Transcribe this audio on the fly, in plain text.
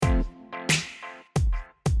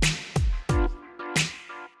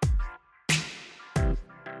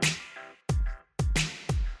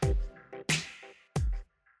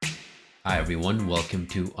Hi, everyone. Welcome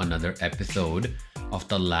to another episode of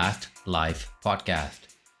the Last Life podcast.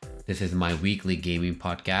 This is my weekly gaming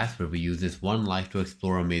podcast where we use this one life to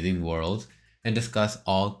explore amazing worlds and discuss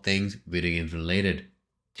all things video games related.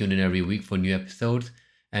 Tune in every week for new episodes.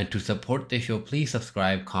 And to support the show, please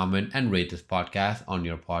subscribe, comment, and rate this podcast on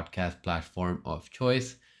your podcast platform of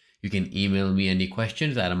choice. You can email me any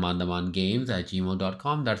questions at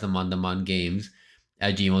amandamangames@gmail.com. That's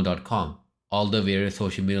amandamangames@gmail.com. All the various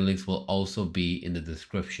social media links will also be in the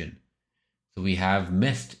description. So we have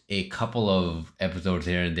missed a couple of episodes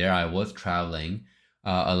here and there. I was traveling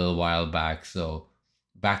a little while back, so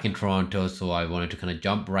back in Toronto, so I wanted to kind of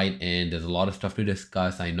jump right in. There's a lot of stuff to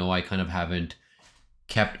discuss. I know I kind of haven't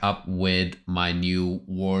kept up with my new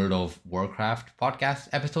World of Warcraft podcast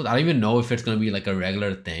episode. I don't even know if it's going to be like a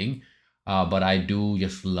regular thing, but I do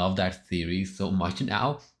just love that series so much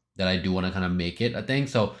now that I do want to kind of make it a thing.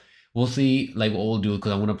 So we'll see like what we'll do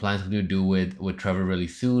because I'm going to plan something to do with Trevor really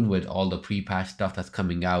soon with all the pre-patch stuff that's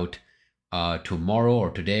coming out tomorrow or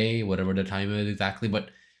today, whatever the time is exactly.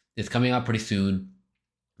 But it's coming out pretty soon.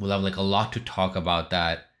 We'll have like a lot to talk about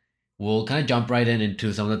that. We'll kind of jump right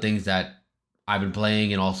into some of the things that I've been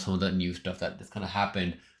playing and also some of the new stuff that just kind of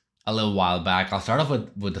happened a little while back. I'll start off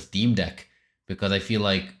with the Steam Deck because I feel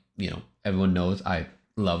like, everyone knows I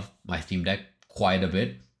love my Steam Deck quite a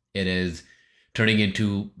bit. It is turning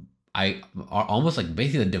into I almost like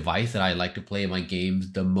basically the device that I like to play my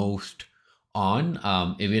games the most on.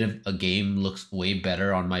 Even if a game looks way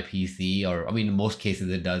better on my PC, or I mean, in most cases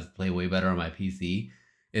it does play way better on my PC.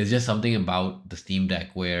 It's just something about the Steam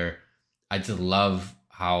Deck where I just love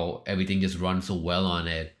how everything just runs so well on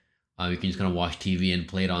it. You can just kind of watch TV and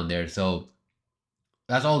play it on there. So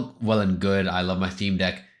that's all well and good. I love my Steam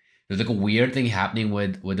Deck. There's like a weird thing happening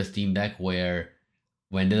with the Steam Deck where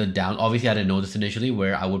when there's a down, obviously I didn't know this initially,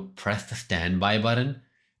 where I would press the standby button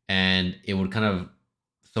and it would kind of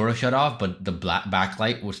sort of shut off, but the black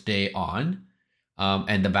backlight would stay on.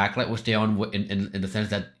 And the backlight would stay on in the sense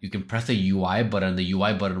that you can press the UI button, the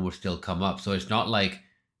UI button would still come up. So it's not like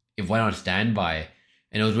it went on standby.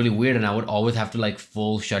 And it was really weird. And I would always have to like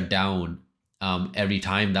full shut down every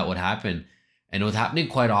time that would happen. And it was happening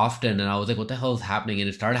quite often. And I was like, what the hell is happening? And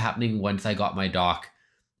it started happening once I got my dock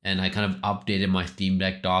and I kind of updated my Steam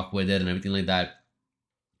Deck dock with it and everything like that.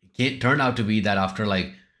 It turned out to be that after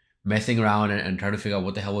like messing around and trying to figure out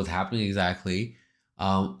what the hell was happening exactly,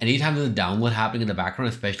 anytime there's a download happening in the background,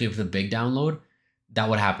 especially if it's a big download, that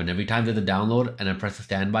would happen. Every time there's a download and I press the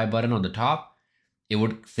standby button on the top, it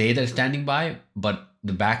would say that it's standing by, but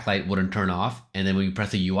the backlight wouldn't turn off. And then when you press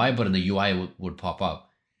the UI button, the UI would pop up.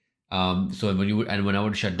 So when I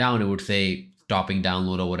would shut down, it would say stopping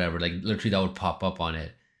download or whatever. Like literally that would pop up on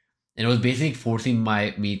it. And it was basically forcing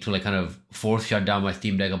me to like kind of force shut down my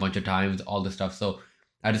Steam Deck a bunch of times, all this stuff. So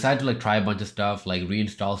I decided to like try a bunch of stuff, like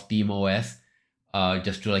reinstall Steam OS,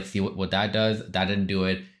 just to like see what that does. That didn't do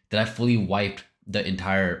it. Then I fully wiped the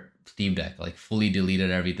entire Steam Deck, like fully deleted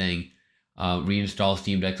everything. Reinstall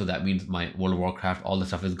Steam Deck, so that means my World of Warcraft, all the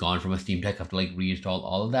stuff is gone from a Steam Deck. I have to like reinstall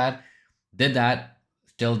all of that. Did that,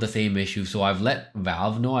 still the same issue. So I've let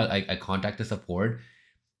Valve know. I contacted support,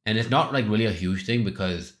 and it's not like really a huge thing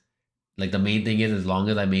because like the main thing is as long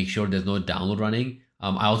as I make sure there's no download running.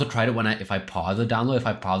 I also tried it when if I pause the download. If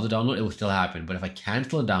I pause the download, it will still happen. But if I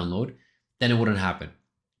cancel a download, then it wouldn't happen.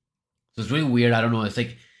 So it's really weird. I don't know. It's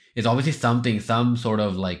like it's obviously some sort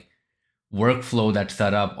of like workflow that's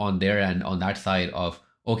set up on their end on that side of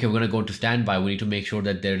okay, we're gonna go into standby. We need to make sure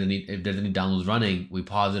that if there's any downloads running, we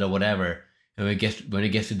pause it or whatever. And when it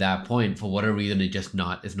gets to that point, for whatever reason, it's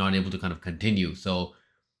not able to kind of continue. So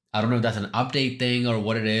I don't know if that's an update thing or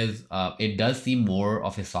what it is. It does seem more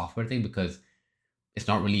of a software thing because it's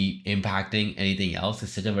not really impacting anything else.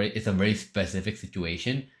 It's a very specific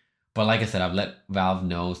situation. But like I said, I've let Valve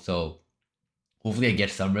know, so hopefully I get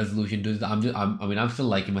some resolution to this. I'm still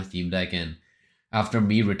liking my Steam Deck, and after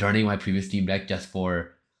me returning my previous Steam Deck just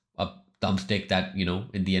for a thumbstick that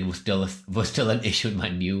in the end was still an issue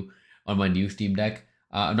on my new Steam Deck.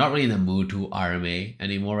 I'm not really in the mood to RMA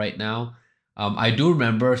anymore right now. I do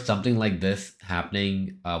remember something like this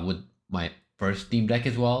happening with my first Steam Deck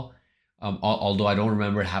as well. Although I don't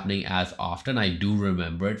remember it happening as often, I do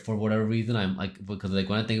remember it for whatever reason. I'm like because like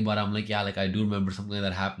when I think about it, I'm like yeah, like I do remember something like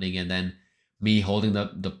that happening, and then me holding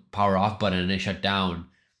the power off button and it shut down,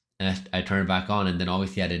 and I turned it back on, and then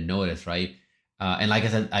obviously I didn't notice, right? And like I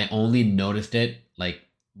said, I only noticed it like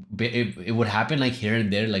it would happen like here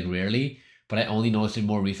and there, like rarely, but I only noticed it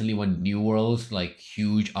more recently when New World's like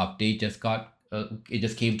huge update just got it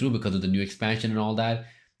just came through because of the new expansion and all that.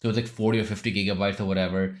 So it's like 40 or 50 gigabytes or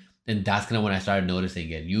whatever. And that's kind of when I started noticing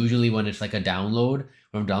it. Usually when it's like a download,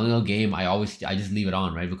 when I'm downloading a game, I just leave it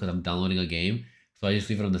on, right? Because I'm downloading a game. So I just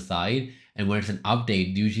leave it on the side. And when it's an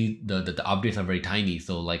update, usually the updates are very tiny.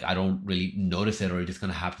 So like I don't really notice it, or it just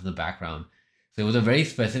kind of happens in the background. So it was a very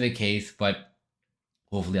specific case, but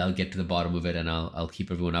hopefully I'll get to the bottom of it, and I'll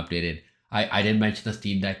keep everyone updated. I didn't mention the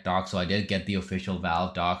Steam Deck dock, so I did get the official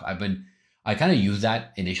Valve dock. I kind of used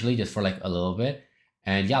that initially just for like a little bit,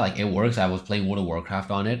 and yeah, like it works. I was playing World of Warcraft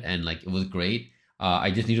on it, and like it was great.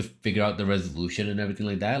 I just need to figure out the resolution and everything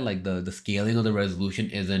like that. Like the scaling of the resolution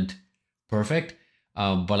isn't perfect.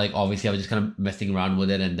 But like obviously I was just kind of messing around with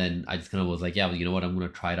it, and then I just kind of was like, yeah, well, you know what, I'm gonna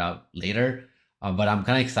try it out later. But I'm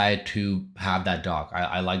kind of excited to have that dock.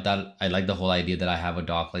 I like that. I like the whole idea that I have a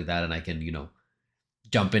dock like that, and I can,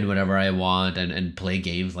 jump in whenever I want, and play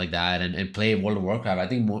games like that, and play World of Warcraft. I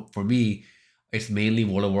think for me, it's mainly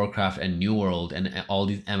World of Warcraft and New World and all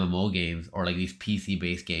these MMO games, or like these PC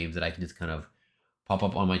based games that I can just kind of pop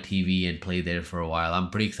up on my TV and play there for a while. I'm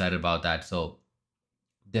pretty excited about that. So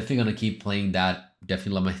definitely gonna keep playing that.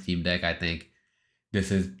 Definitely love my Steam Deck. I think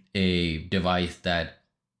this is a device that,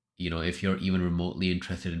 if you're even remotely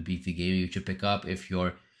interested in PC gaming, you should pick up. If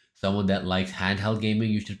you're someone that likes handheld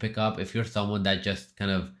gaming, you should pick up. If you're someone that just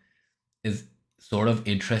kind of is sort of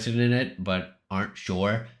interested in it but aren't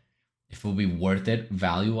sure if it will be worth it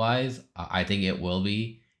value wise, I think it will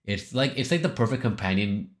be. It's like the perfect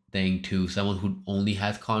companion thing to someone who only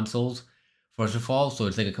has consoles. First of all, so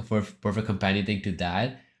it's like a perfect companion thing to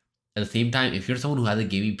that. At the same time, if you're someone who has a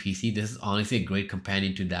gaming PC, this is honestly a great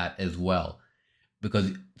companion to that as well.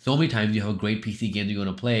 Because so many times you have a great PC game that you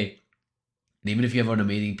want to play, and even if you have an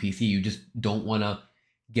amazing PC, you just don't want to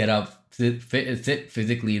get up, sit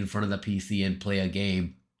physically in front of the PC and play a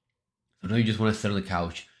game. Sometimes you just want to sit on the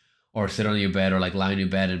couch, or sit on your bed, or like lie on your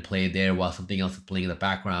bed and play there while something else is playing in the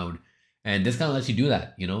background. And this kind of lets you do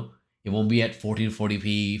that. It won't be at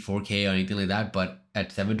 1440p, 4K, or anything like that, but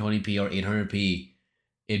at 720p or 800p,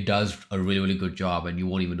 it does a really, really good job, and you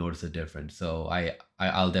won't even notice the difference. So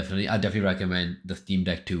I'll definitely recommend the Steam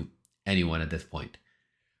Deck to anyone at this point.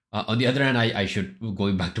 On the other hand, I should,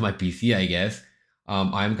 going back to my PC, I guess.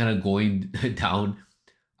 I'm kind of going down.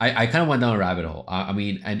 I kind of went down a rabbit hole. I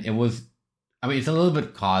mean, and it was, I mean, it's a little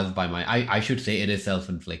bit caused by I should say it is self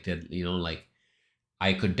inflicted. Like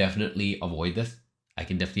I could definitely avoid this. I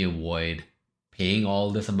can definitely avoid paying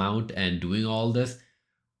all this amount and doing all this.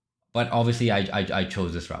 But obviously, I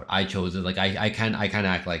chose this route. I chose it. Like I can't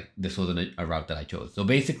act like this wasn't a route that I chose. So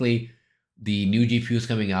basically, the new GPU is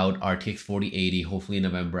coming out, RTX 4080, hopefully in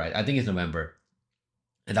November. I think it's November,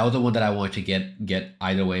 and that was the one that I wanted to get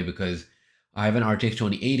either way, because I have an RTX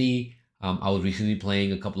 2080. I was recently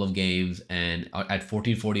playing a couple of games, and at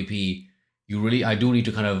 1440p, I do need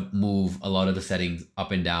to kind of move a lot of the settings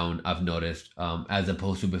up and down. I've noticed, as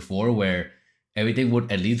opposed to before, where everything would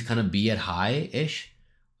at least kind of be at high ish,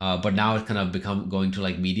 but now it's kind of become going to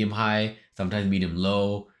like medium high, sometimes medium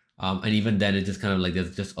low, and even then it's just kind of like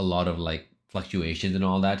there's just a lot of like fluctuations and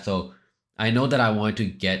all that. So I know that I wanted to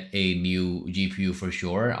get a new GPU for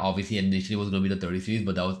sure. Obviously, initially it was going to be the 30 series,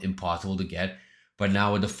 but that was impossible to get. But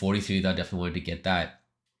now with the 40 series, I definitely wanted to get that.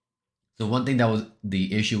 So one thing that was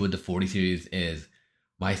the issue with the 40 series is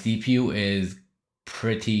my CPU is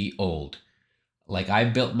pretty old. Like I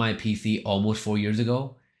built my PC almost 4 years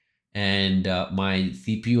ago, and my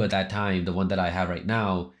CPU at that time, the one that I have right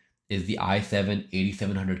now, is the i7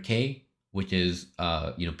 8700K, which is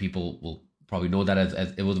people will probably know that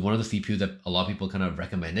as it was one of the CPUs that a lot of people kind of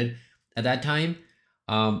recommended at that time.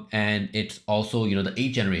 And it's also the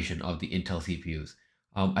 8th generation of the Intel CPUs.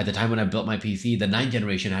 At the time when I built my PC, the 9th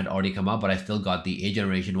generation had already come out, but I still got the 8th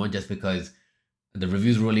generation one just because the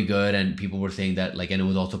reviews were really good, and people were saying that, like, and it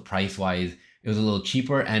was also price wise, it was a little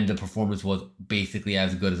cheaper, and the performance was basically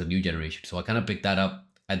as good as the new generation. So I kind of picked that up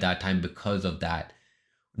at that time because of that.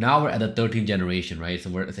 Now we're at the 13th generation, right?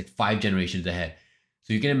 So it's like 5 generations ahead.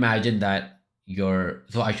 So you can imagine that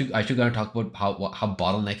so I should kind of talk about how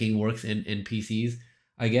bottlenecking works in PCs,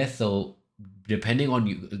 I guess. So depending on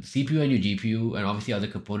you, CPU and your GPU, and obviously other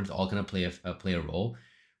components all kind of play a role,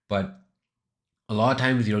 but a lot of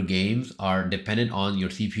times your games are dependent on your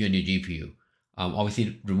CPU and your GPU.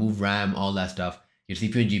 Obviously, remove RAM, all that stuff. Your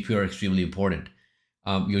CPU and GPU are extremely important.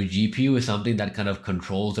 Your GPU is something that kind of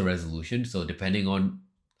controls the resolution. So depending on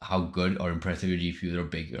how good or impressive your GPU or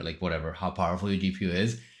big, or like whatever, how powerful your GPU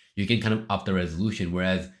is, you can kind of up the resolution.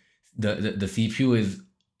 Whereas the CPU is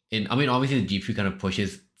I mean, obviously the GPU kind of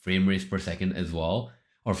pushes frame rates per second as well,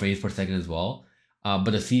 or frames per second as well.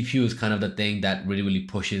 But the CPU is kind of the thing that really, really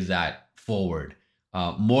pushes that forward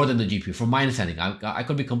more than the GPU, from my understanding. I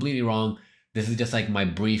could be completely wrong. This is just like my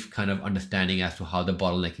brief kind of understanding as to how the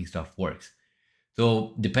bottlenecking stuff works.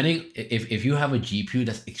 So depending if you have a GPU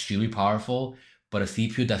that's extremely powerful, but a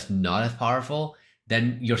CPU that's not as powerful,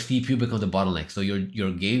 then your CPU becomes a bottleneck. So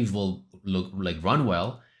your games will look like run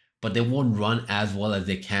well, but they won't run as well as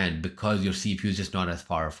they can because your CPU is just not as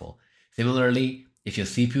powerful. Similarly, if your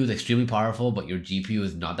CPU is extremely powerful, but your GPU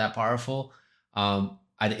is not that powerful,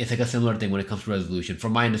 it's like a similar thing when it comes to resolution.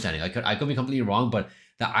 From my understanding, I could be completely wrong, but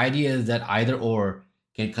the idea is that either or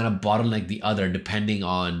can kind of bottleneck the other depending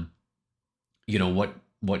on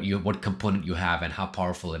what component you have and how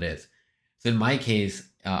powerful it is. So in my case,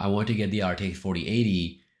 I want to get the RTX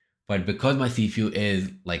 4080, but because my CPU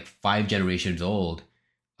is like 5 generations old,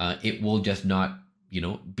 it will just not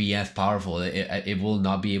be as powerful. It will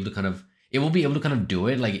not be able to it will be able to do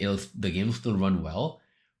it, like the game will still run well,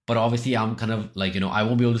 but obviously I'm kind of like I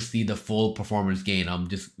won't be able to see the full performance gain. I'm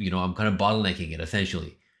just I'm kind of bottlenecking it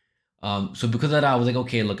essentially. So because of that, I was like,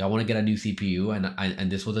 okay, look, I want to get a new CPU,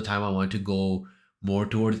 and this was the time I wanted to go more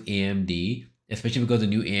towards AMD, especially because the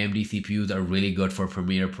new AMD CPUs are really good for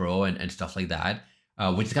Premiere Pro and stuff like that,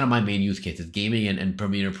 which is kind of my main use case, is gaming and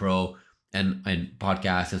Premiere Pro and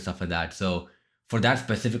podcasts and stuff like that. So for that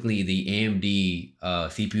specifically, the AMD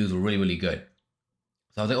CPUs were really, really good.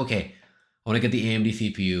 So I was like, okay, I want to get the AMD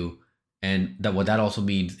CPU, and what that also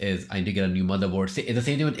means is I need to get a new motherboard. It's the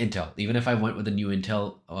same thing with Intel. Even if I went with a new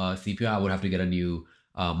Intel CPU, I would have to get a new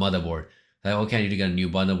motherboard. Like, okay, I need to get a new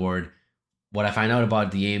motherboard. What I find out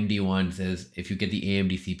about the AMD ones is if you get the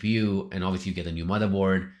AMD CPU and obviously you get a new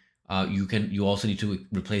motherboard, you also need to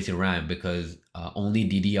replace your RAM because only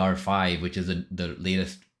DDR5, which is the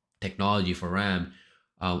latest technology for RAM,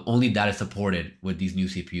 only that is supported with these new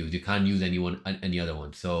CPUs. You can't use any other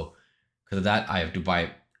one. So because of that, I have to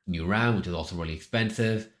buy new RAM, which is also really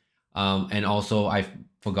expensive. And also I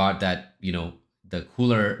forgot that the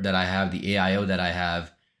cooler that I have, the AIO that I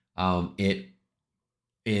have, it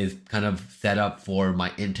is kind of set up for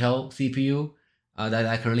my Intel CPU that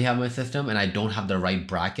I currently have in my system, and I don't have the right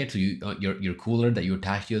bracket. So your cooler that you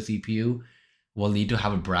attach to your CPU will need to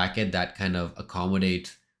have a bracket that kind of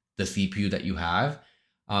accommodates the CPU that you have,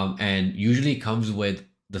 and usually comes with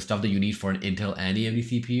the stuff that you need for an Intel and AMD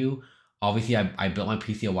CPU. Obviously, I built my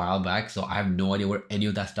PC a while back, so I have no idea where any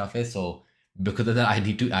of that stuff is. So because of that, I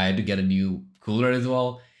had to get a new cooler as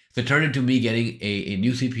well. So it turned into me getting a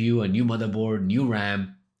new CPU, a new motherboard, new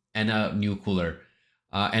RAM, and a new cooler.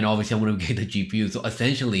 And obviously, I'm going to get the GPU. So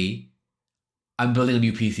essentially, I'm building a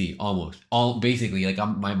new PC almost. Basically, like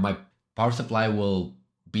my power supply will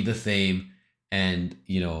be the same, and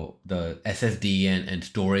the SSD and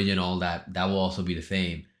storage and all that will also be the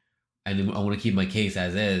same. And then I want to keep my case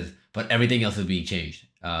as is, but everything else is being changed.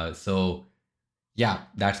 So yeah,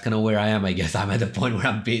 that's kind of where I am. I guess I'm at the point where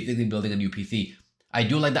I'm basically building a new PC. I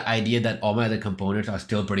do like the idea that all my other components are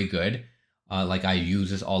still pretty good. Like I use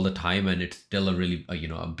this all the time, and it's still a really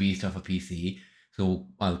a beast of a PC. So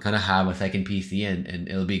I'll kind of have a second PC, and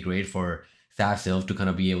it'll be great for Saf Sylph to kind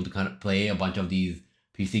of be able to kind of play a bunch of these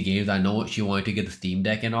PC games. I know she wanted to get the Steam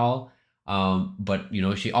Deck and all, but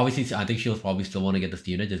she obviously, I think she'll probably still want to get the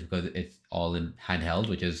Steam Deck just because it's all in handheld,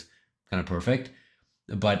 which is kind of perfect.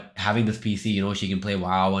 But having this PC, she can play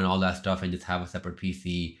WoW and all that stuff, and just have a separate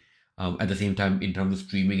PC. At the same time, in terms of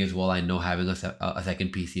streaming as well, I know having a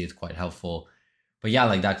second PC is quite helpful. But yeah,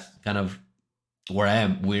 like that's kind of where I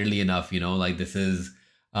am. Weirdly enough, like this is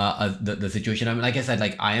the situation. I mean, like I said,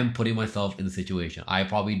 like I am putting myself in the situation. I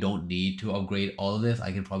probably don't need to upgrade all of this.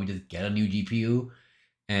 I can probably just get a new GPU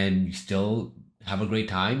and still have a great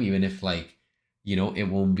time, even if like it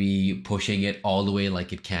won't be pushing it all the way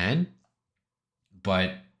like it can.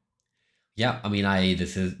 But yeah, I mean,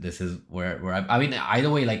 this is where I mean, either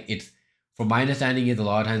way, like it's from my understanding is a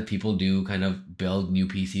lot of times people do kind of build new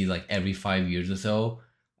PCs like every 5 years or so,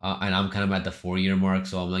 and I'm kind of at the 4 year mark,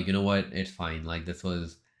 so I'm like, you know what, it's fine. Like this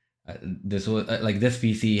was like this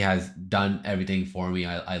PC has done everything for me.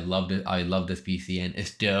 I loved it. I love this PC, and it's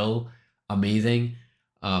still amazing.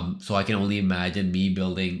 So I can only imagine me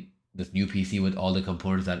building this new PC with all the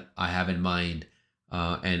components that I have in mind,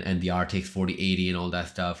 and the RTX 4080 and all that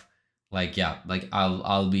stuff. Like yeah, like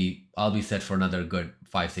I'll be set for another good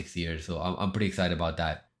 5 6 years. So I'm pretty excited about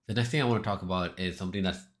that. The next thing I want to talk about is something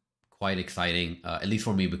that's quite exciting, at least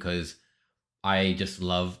for me, because I just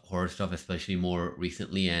love horror stuff, especially more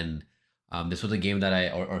recently. And this was a game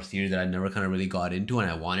that or series that I never kind of really got into,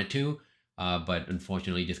 and I wanted to, but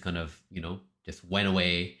unfortunately, just kind of just went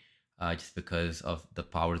away, just because of the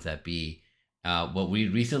powers that be. But we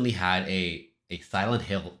recently had a Silent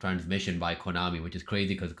Hill transmission by Konami, which is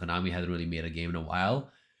crazy because Konami hasn't really made a game in a while.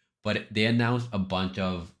 But they announced a bunch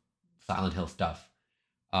of Silent Hill stuff.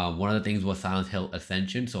 One of the things was Silent Hill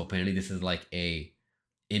Ascension. So apparently this is like a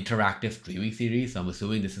interactive streaming series. So I'm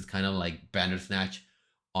assuming this is kind of like Bandersnatch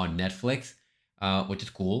on Netflix, which is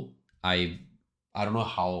cool. I don't know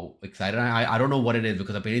how excited I don't know what it is,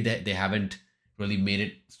 because apparently they haven't really made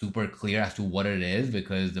it super clear as to what it is,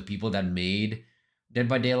 because the people that made Dead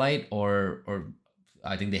by Daylight, or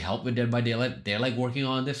I think they helped with Dead by Daylight, they're like working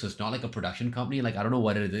on this, so it's not like a production company. Like I don't know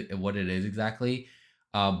what it is exactly,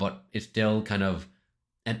 but it's still kind of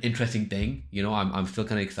an interesting thing. I'm still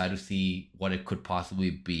kind of excited to see what it could possibly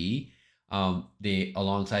be. They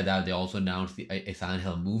alongside that they also announced a Silent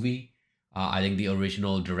Hill movie. I think the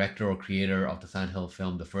original director or creator of the Silent Hill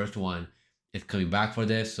film, the first one, is coming back for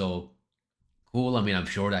this. So cool. I mean, I'm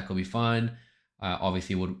sure that could be fun.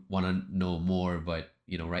 Obviously, would want to know more, but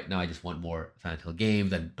right now I just want more Silent Hill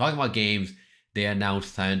games. And talking about games, they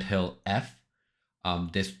announced Silent Hill F.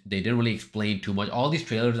 This they didn't really explain too much. All these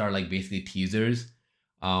trailers are like basically teasers.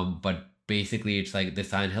 But basically, it's like the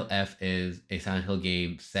Silent Hill F is a Silent Hill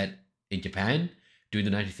game set in Japan during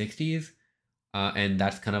the 1960s, and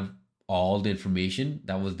that's kind of all the information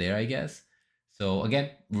that was there, I guess. So again,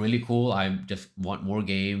 really cool. I just want more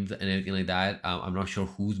games and everything like that. I'm not sure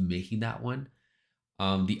who's making that one.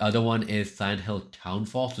 The other one is Silent Hill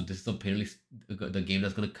Townfall. So this is apparently the game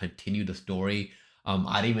that's going to continue the story.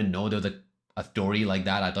 I didn't even know there was a story like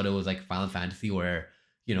that. I thought it was like Final Fantasy, where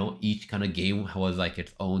each kind of game was like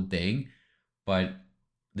its own thing. But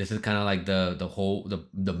this is kind of like the whole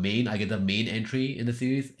the main, I get the main entry in the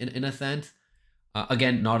series in a sense.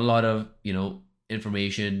 Again, not a lot of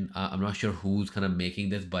information. I'm not sure who's kind of making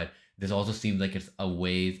this, but this also seems like it's a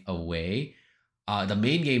ways away. The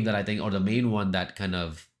main game that I think, or the main one that kind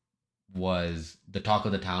of was the talk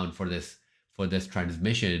of the town for this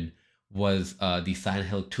transmission, was the Silent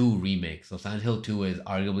Hill 2 remake. So Silent Hill 2 is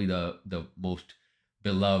arguably the most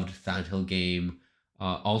beloved Silent Hill game.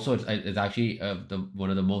 Also, it's actually the one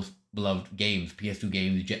of the most beloved games, PS2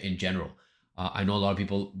 games in general. I know a lot of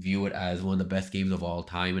people view it as one of the best games of all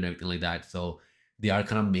time and everything like that. So they are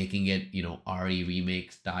kind of making it, RE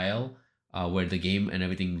remake style, where the game and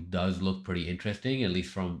everything does look pretty interesting, at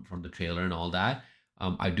least from the trailer and all that.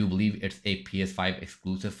 I do believe it's a PS5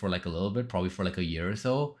 exclusive for like a little bit, probably for like a year or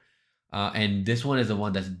so. And this one is the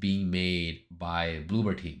one that's being made by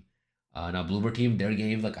Bloober Team. Now, Bloober Team, their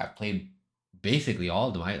games, like I've played basically all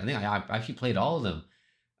of them. I think I actually played all of them.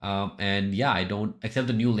 And yeah, I don't, except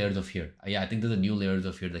the new Layers of Fear. Yeah, I think there's a new Layers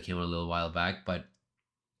of Fear that came out a little while back, but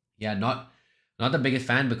yeah, not the biggest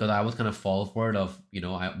fan, because I was kind of fall for it of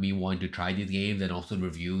me wanting to try these games, and also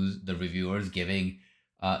the reviewers giving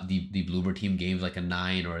the Bloober Team games like a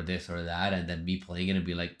 9 or this or that, and then me playing it and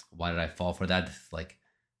be like, why did I fall for that? This is like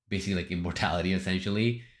basically like immortality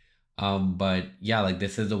essentially. But yeah, like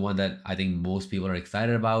this is the one that I think most people are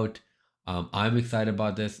excited about. I'm excited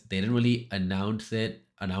about this. They didn't really announce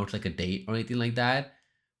like a date or anything like that,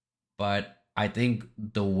 but I think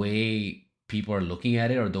the way people are looking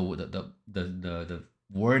at it, or the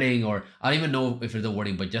wording, or I don't even know if it's the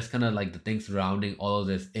wording, but just kind of like the thing surrounding all of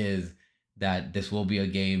this, is that this will be a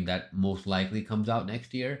game that most likely comes out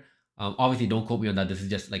next year. Obviously, don't quote me on that. This is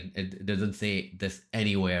just like, it doesn't say this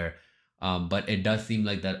anywhere. But it does seem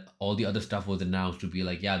like that all the other stuff was announced to be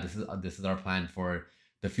like, yeah, this is our plan for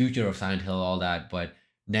the future of Silent Hill, all that. But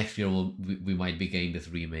next year we might be getting this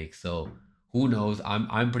remake. So who knows?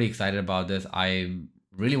 I'm pretty excited about this. I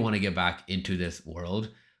really want to get back into this world,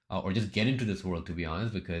 or just get into this world, to be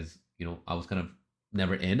honest, because I was kind of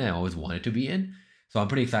never in. I always wanted to be in. So I'm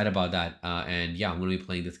pretty excited about that. And yeah, I'm gonna be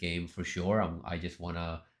playing this game for sure. I just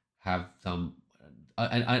wanna have some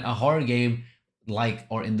a horror game like,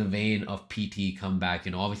 or in the vein of PT, come back.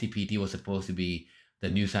 Obviously PT was supposed to be the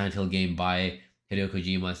new Silent Hill game by Hideo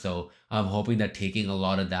Kojima, so I'm hoping that taking a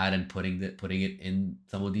lot of that and putting it in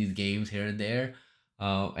some of these games here and there.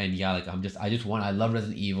 And yeah, like I love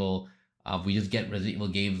Resident Evil. We just get Resident Evil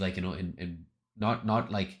games like in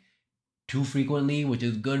not like too frequently, which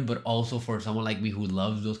is good, but also for someone like me who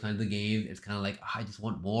loves those kinds of games, it's kind of like, I just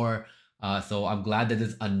want more. So I'm glad that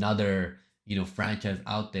there's another franchise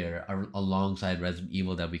out there alongside Resident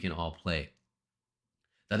Evil that we can all play.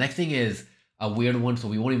 The next thing is a weird one, so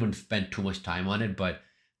we won't even spend too much time on it, but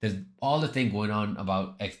there's all the thing going on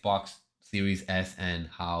about Xbox Series S, and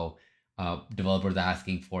how developers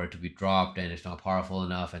asking for it to be dropped, and it's not powerful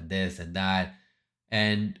enough, and this and that.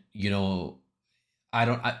 And I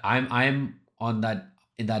don't I'm on that,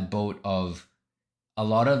 in that boat of, a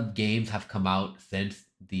lot of games have come out since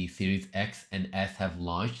the Series X and S have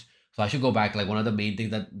launched. So I should go back. Like, one of the main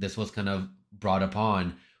things that this was kind of brought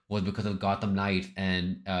upon was because of Gotham Knights,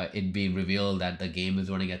 and it being revealed that the game is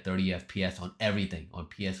running at 30 FPS on everything, on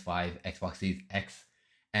PS5, Xbox Series X,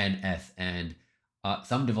 and S. And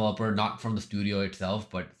some developer, not from the studio itself,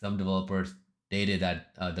 but some developers stated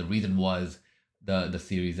that the reason was the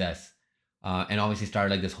Series S. And obviously started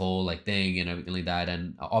like this whole like thing and everything like that.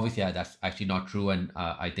 And obviously that's actually not true. And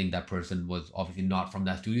I think that person was obviously not from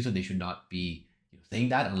that studio, so they should not be saying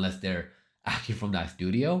that unless they're actually from that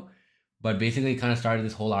studio. But basically, kind of started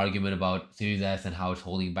this whole argument about Series S and how it's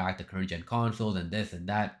holding back the current gen consoles and this and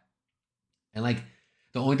that. And like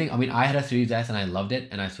the only thing, I mean, I had a Series S and I loved it,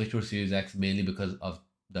 and I switched to a Series X mainly because of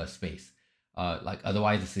the space. Like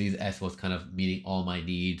otherwise, the Series S was kind of meeting all my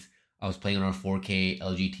needs. I was playing on a 4K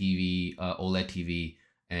LG TV, OLED TV,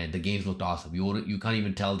 and the games looked awesome. You can't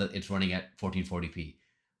even tell that it's running at 1440p.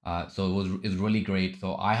 So it's really great.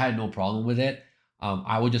 So I had no problem with it.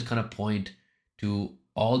 I would just kind of point to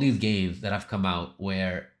all these games that have come out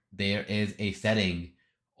where there is a setting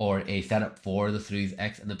or a setup for the Series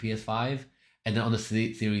X and the PS5, and then on the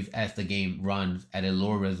Series S, the game runs at a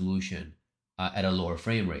lower resolution, at a lower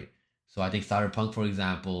frame rate. So I think Cyberpunk, for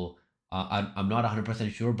example, I'm not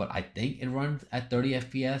 100% sure, but I think it runs at 30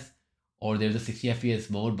 FPS, or there's a 60 FPS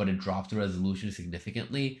mode, but it drops the resolution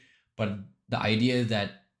significantly. But the idea is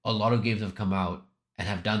that a lot of games have come out and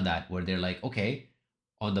have done that, where they're like, okay,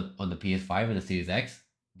 on the PS5 and the Series X,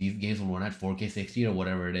 these games will run at 4K 60 or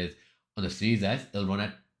whatever it is. On the Series S, it'll run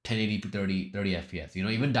at 1080 to 30 FPS.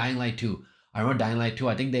 Even Dying Light 2. I remember Dying Light 2,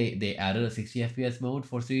 I think they added a 60 FPS mode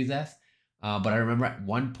for Series S. But I remember at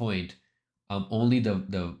one point, only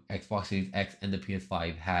the Xbox Series X and the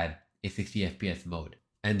PS5 had a 60 FPS mode.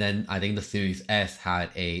 And then I think the Series S had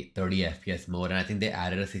a 30 FPS mode, and I think they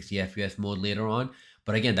added a 60 FPS mode later on.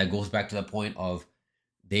 But again, that goes back to the point of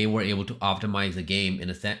they were able to optimize the game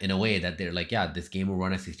in a way that they're like, yeah, this game will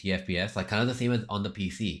run at 60 FPS, like kind of the same as on the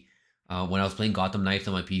PC. When I was playing Gotham Knights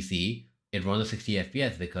on my PC, it runs at 60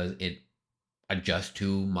 FPS because it adjusts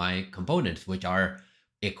to my components, which are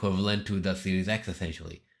equivalent to the Series X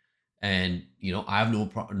essentially. And I have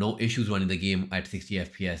no issues running the game at 60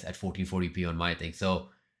 FPS at 1440p on my thing. So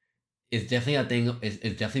it's definitely a thing. It's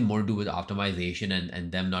definitely more to do with optimization and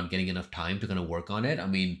them not getting enough time to kind of work on it. I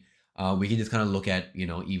mean, we can just kind of look at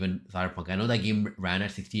even Cyberpunk. I know that game ran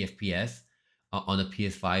at 60 FPS on the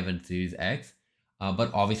PS5 and Series X,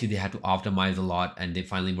 but obviously they had to optimize a lot, and they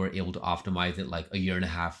finally were able to optimize it like a year and a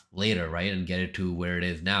half later, right, and get it to where it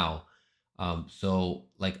is now. So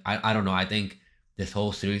like I don't know. I think this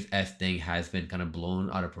whole Series S thing has been kind of blown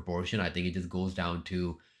out of proportion. I think it just goes down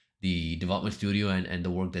to the development studio and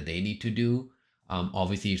the work that they need to do.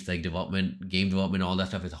 Obviously, it's like game development, all that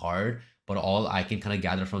stuff is hard. But all I can kind of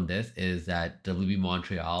gather from this is that WB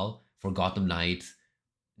Montreal for Gotham Knights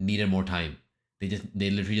needed more time. They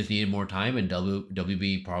literally just needed more time, and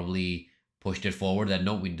WB probably pushed it forward that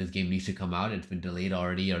no, this game needs to come out. It's been delayed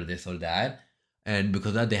already, or this or that. And because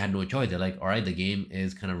of that, they had no choice. They're like, all right, the game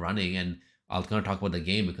is kind of running, and I'll kind of talk about the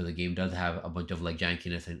game because the game does have a bunch of like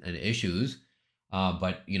jankiness and issues.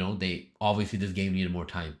 But they obviously this game needed more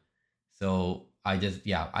time. So I think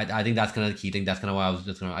that's kind of the key thing. That's kind of why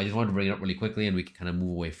I just wanted to bring it up really quickly, and we can kind of move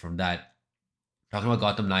away from that. Talking about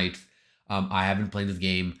Gotham Knights, I have been playing this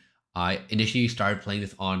game. I initially started playing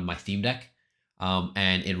this on my Steam Deck,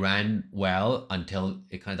 and it ran well until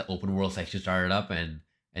it kind of the open world section started up, and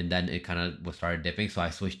then it kind of was started dipping. So I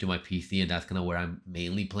switched to my PC, and that's kind of where I'm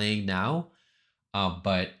mainly playing now.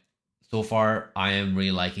 But so far, I am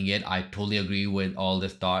really liking it. I totally agree with all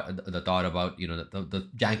this the thought about the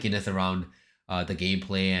jankiness around the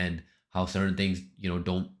gameplay and how certain things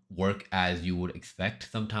don't work as you would expect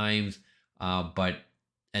sometimes. But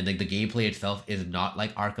and like the gameplay itself is not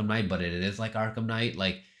like Arkham Knight, but it is like Arkham Knight.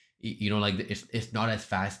 Like like it's not as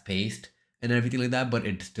fast paced and everything like that, but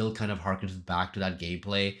it still kind of harkens back to that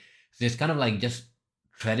gameplay. So it's kind of like just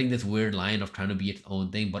treading this weird line of trying to be its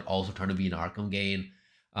own thing, but also trying to be an Arkham game.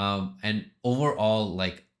 And overall,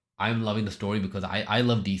 like I'm loving the story because I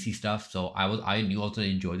love DC stuff, so I knew I was gonna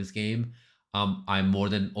enjoy this game. I'm more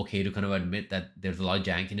than okay to kind of admit that there's a lot of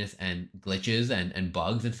jankiness and glitches and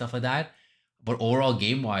bugs and stuff like that. But overall,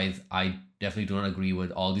 game wise, I definitely do not agree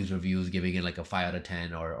with all these reviews giving it like a 5 out of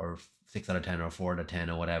 10 or 6 out of 10 or 4 out of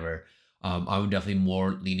 10 or whatever. I'm definitely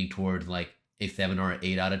more leaning towards like a 7 or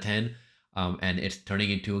 8 out of 10. And it's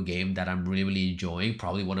turning into a game that I'm really, really enjoying.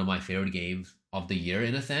 Probably one of my favorite games of the year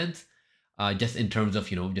in a sense, just in terms of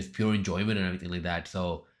just pure enjoyment and everything like that.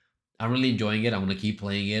 So I'm really enjoying it. I'm gonna keep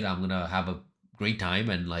playing it. I'm gonna have a great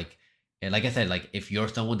time, and like I said, like if you're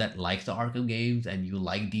someone that likes the Arkham games and you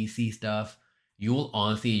like DC stuff, you will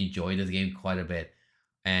honestly enjoy this game quite a bit.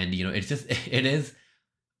 And it's just it is.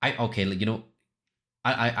 I okay, like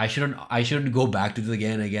I shouldn't go back to this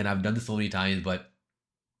again. I've done this so many times, but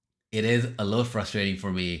it is a little frustrating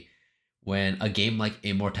for me when a game like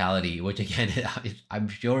Immortality, which again, I'm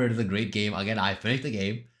sure it is a great game. Again, I finished the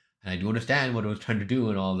game and I do understand what it was trying to do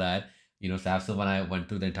and all that. Safsov and I went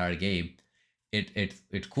through the entire game.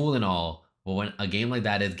 It's cool and all, but when a game like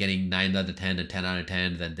that is getting 9 out of 10 and 10 out of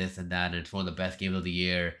 10 and this and that, and it's one of the best games of the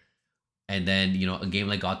year, and then a game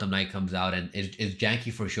like Gotham Knight comes out and it's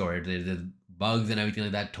janky for sure. There's bugs and everything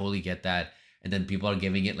like that. Totally get that. And then people are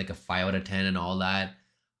giving it like a 5 out of 10 and all that.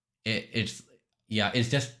 It's yeah, it's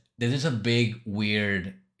just there's just a big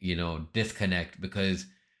weird disconnect because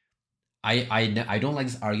I don't like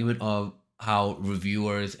this argument of how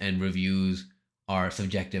reviewers and reviews are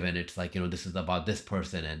subjective, and it's like this is about this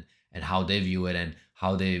person and how they view it and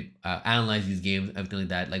how they analyze these games, everything like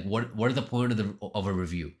that. Like what is the point of a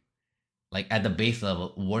review? Like at the base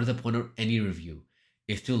level, what is the point of any review?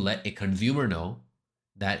 Is to let a consumer know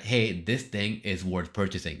that hey, this thing is worth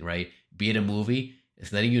purchasing, right? Be it a movie,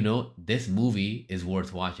 it's letting you know this movie is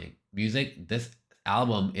worth watching. Music, this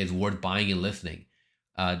album is worth buying and listening.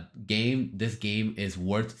 This game is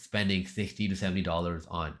worth spending $60 to $70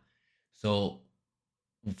 on. So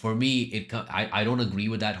for me, I don't agree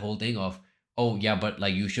with that whole thing of oh yeah, but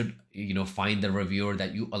like you should find the reviewer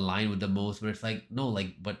that you align with the most. But it's like no,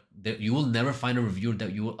 like but you will never find a reviewer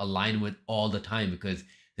that you will align with all the time because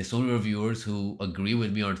there's so many reviewers who agree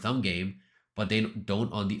with me on some game, but they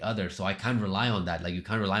don't on the other. So I can't rely on that. Like you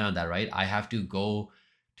can't rely on that, right? I have to go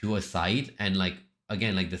to a site and like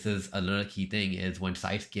again, like this is another key thing is when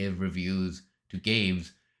sites give reviews to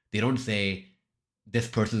games, they don't say this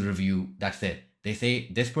person's review, that's it. They say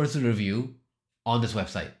this person's review on this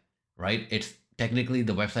website, right? It's technically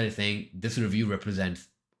the website is saying this review represents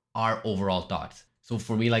our overall thoughts. So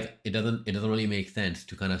for me, like it doesn't really make sense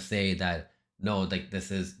to kind of say that no, like this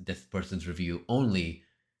is this person's review only.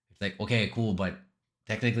 It's like okay, cool, but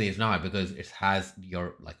technically it's not because it has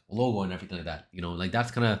your like logo and everything like that. Like that's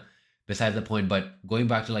kind of besides the point. But going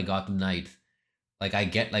back to like Gotham Knights, like I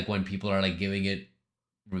get like when people are like giving it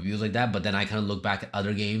reviews like that, but then I kind of look back at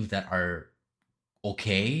other games that are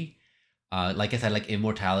okay. Like I said, like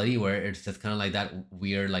Immortality, where it's just kind of like that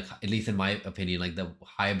weird, like at least in my opinion, like the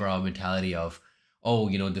highbrow mentality of, oh,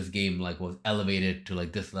 this game like was elevated to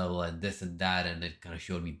like this level and this and that, and it kind of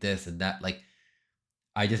showed me this and that. Like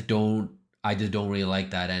I just don't, I just don't really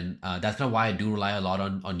like that, and that's kind of why I do rely a lot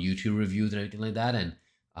on YouTube reviews and everything like that, and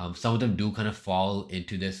some of them do kind of fall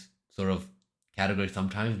into this sort of category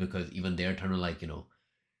sometimes because even they're trying to like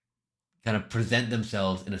kind of present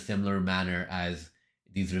themselves in a similar manner as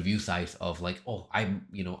these review sites of like oh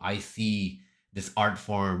I see this art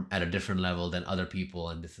form at a different level than other people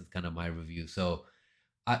and this is kind of my review. So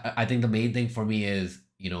I think the main thing for me is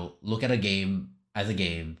look at a game as a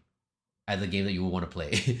game that you would want to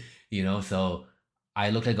play. So I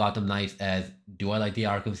looked at Gotham Knights as, do I like the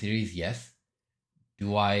Arkham series? Yes.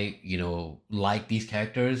 Do I like these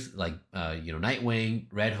characters like Nightwing,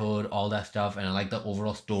 Red Hood, all that stuff, and I like the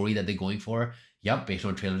overall story that they're going for? Yep, based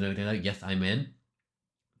on trailers and everything like that, yes, I'm in.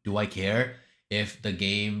 Do I care if the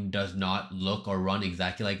game does not look or run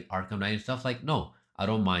exactly like Arkham Knight and stuff? Like no, I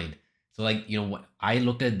don't mind. So like what I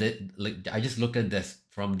looked at this, like I just looked at this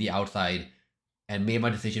from the outside and made my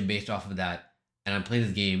decision based off of that, and I'm playing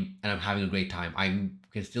this game and I'm having a great time. I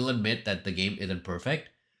can still admit that the game isn't perfect,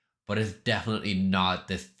 but it's definitely not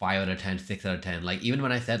this 5 out of 10, 6 out of 10. Like even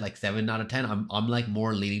when I said like 7 out of 10, I'm like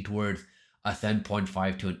more leaning towards a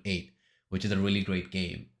 7.5 to an 8, which is a really great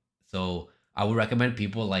game. So I would recommend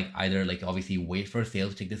people like either like obviously wait for a sale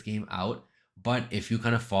to take this game out, but if you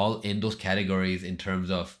kind of fall in those categories in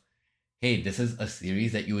terms of hey, this is a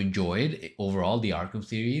series that you enjoyed overall, the Arkham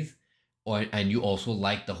series, or and you also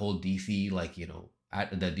like the whole DC, like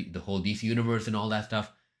at the whole DC universe and all that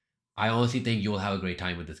stuff. I honestly think you will have a great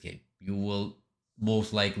time with this game. You will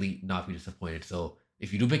most likely not be disappointed. So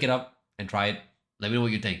if you do pick it up and try it, let me know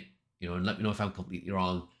what you think. And let me know if I'm completely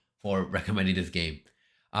wrong for recommending this game.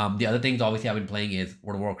 The other things obviously I've been playing is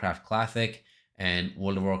World of Warcraft Classic and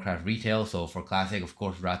World of Warcraft Retail. So for Classic, of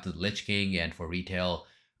course, Wrath of the Lich King, and for Retail,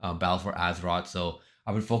 Battle for Azeroth. So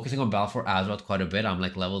I've been focusing on Battle for Azeroth quite a bit. I'm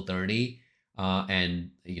like level 30,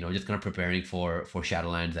 and just kind of preparing for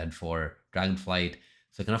Shadowlands and for Dragonflight.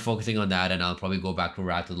 So kind of focusing on that, and I'll probably go back to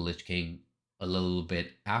Wrath of the Lich King a little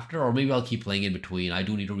bit after, or maybe I'll keep playing in between. I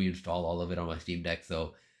do need to reinstall all of it on my Steam Deck,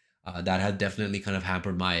 so that has definitely kind of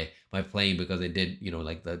hampered my playing because it did,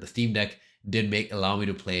 like the Steam Deck did allow me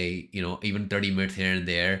to play, even 30 minutes here and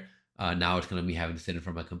there. Now it's gonna be having to sit in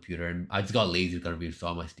front of my computer, and I just got lazy to kind of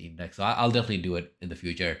reinstall my Steam Deck, so I'll definitely do it in the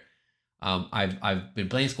future. I've been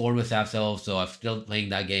playing Scorn with Safsel, so I'm still playing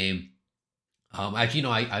that game. Actually,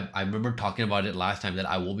 no, I remember talking about it last time that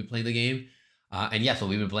I will be playing the game, and yeah, so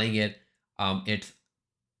we've been playing it. It's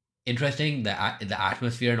interesting. The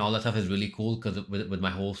atmosphere and all that stuff is really cool because with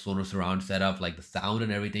my whole Sonos surround setup, like the sound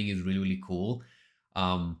and everything is really really cool.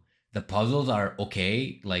 Um, the puzzles are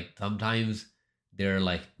okay. Like sometimes they're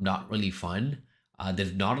like not really fun.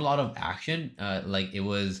 There's not a lot of action. Like it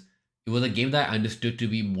was a game that I understood to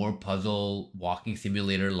be more puzzle walking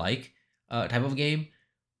simulator like type of game.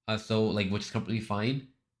 So like which is completely fine.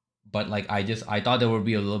 But like I thought there would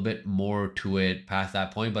be a little bit more to it past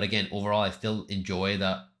that point. But again, overall, I still enjoy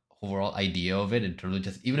the overall idea of it in terms of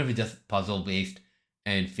just even if it's just puzzle based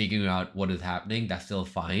and figuring out what is happening, that's still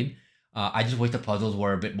fine. I just wish the puzzles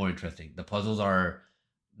were a bit more interesting. The puzzles are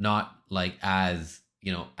not like as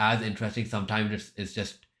as interesting. Sometimes it's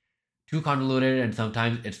just too convoluted, and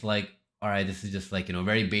sometimes it's like, all right, this is just like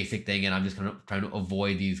very basic thing, and I'm just kind of trying to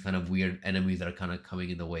avoid these kind of weird enemies that are kind of coming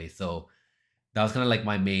in the way. So that was kind of like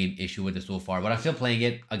my main issue with it so far. But I'm still playing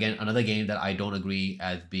it. Again, another game that I don't agree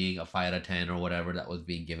as being a 5 out of 10 or whatever that was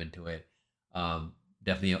being given to it.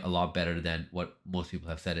 Definitely a lot better than what most people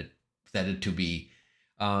have said it to be.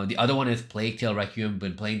 The other one is Plague Tale Requiem.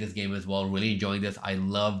 Been playing this game as well. Really enjoying this. I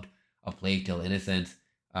loved A Plague Tale Innocence.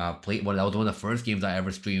 That was one of the first games I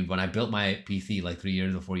ever streamed when I built my PC like 3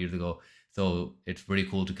 years or 4 years ago. So it's pretty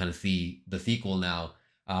cool to kind of see the sequel now.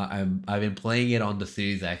 I've been playing it on the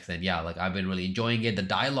Series X, and yeah, like I've been really enjoying it. The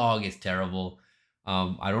dialogue is terrible.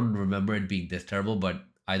 I don't remember it being this terrible, but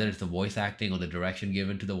either it's the voice acting or the direction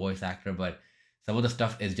given to the voice actor. But some of the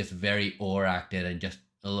stuff is just very overacted and just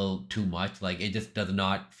a little too much. Like it just does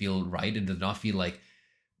not feel right. It does not feel like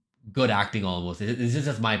good acting almost. It's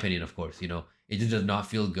just my opinion, of course. It just does not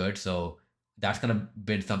feel good. So that's kind of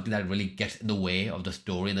been something that really gets in the way of the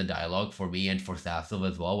story and the dialogue for me and for Sassov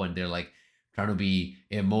as well when they're like trying to be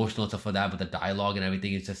emotional and stuff like that, but the dialogue and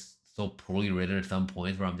everything is just so poorly written at some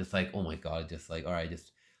points where I'm just like, oh my god, just like, all right,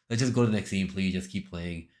 just let's just go to the next scene, please, just keep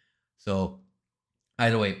playing. So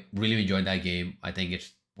either way, really enjoyed that game. I think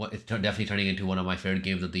definitely turning into one of my favorite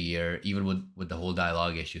games of the year, even with the whole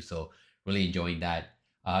dialogue issue. So really enjoying that.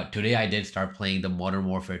 Today I did start playing the Modern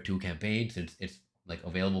Warfare 2 campaign since it's like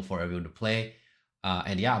available for everyone to play.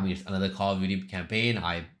 And yeah, I mean it's another Call of Duty campaign.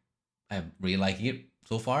 I'm really liking it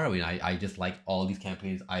so far. I mean, I just like all these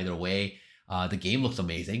campaigns either way. The game looks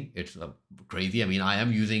amazing. It's crazy. I mean, I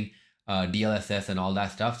am using DLSS and all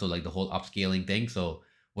that stuff. So like the whole upscaling thing. So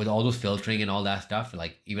with all those filtering and all that stuff,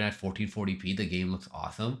 like even at 1440p, the game looks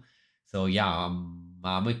awesome. So yeah, I'm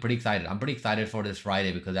like pretty excited. I'm pretty excited for this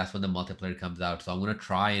Friday because that's when the multiplayer comes out. So I'm gonna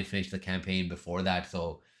try and finish the campaign before that.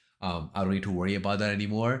 So I don't need to worry about that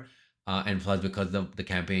anymore. And plus, because the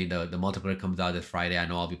campaign, the multiplayer comes out this Friday, I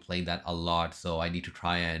know I'll be playing that a lot. So I need to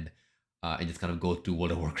try and just kind of go through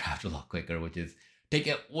World of Warcraft a lot quicker, which is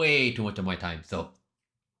taking way too much of my time. So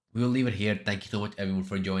we will leave it here. Thank you so much, everyone,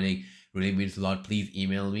 for joining. Really means a lot. Please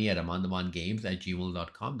email me at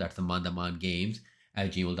amandamangames@gmail.com. That's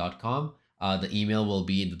amandamangames@gmail.com. The email will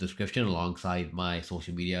be in the description alongside my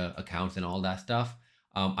social media accounts and all that stuff.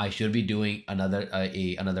 I should be doing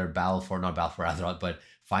another Battle for not Battle for Azeroth, but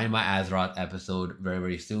Find My Azeroth episode very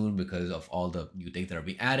very soon because of all the new things that are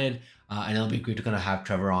being added, and it'll be great to kind of have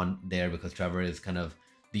Trevor on there because Trevor is kind of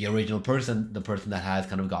the original person, the person that has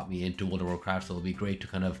kind of got me into World of Warcraft. So it'll be great to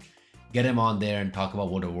kind of get him on there and talk about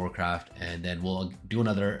World of Warcraft, and then we'll do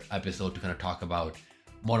another episode to kind of talk about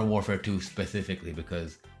Modern Warfare 2 specifically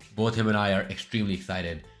because both him and I are extremely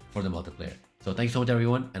excited for the multiplayer. So thanks so much,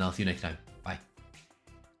 everyone, and I'll see you next time.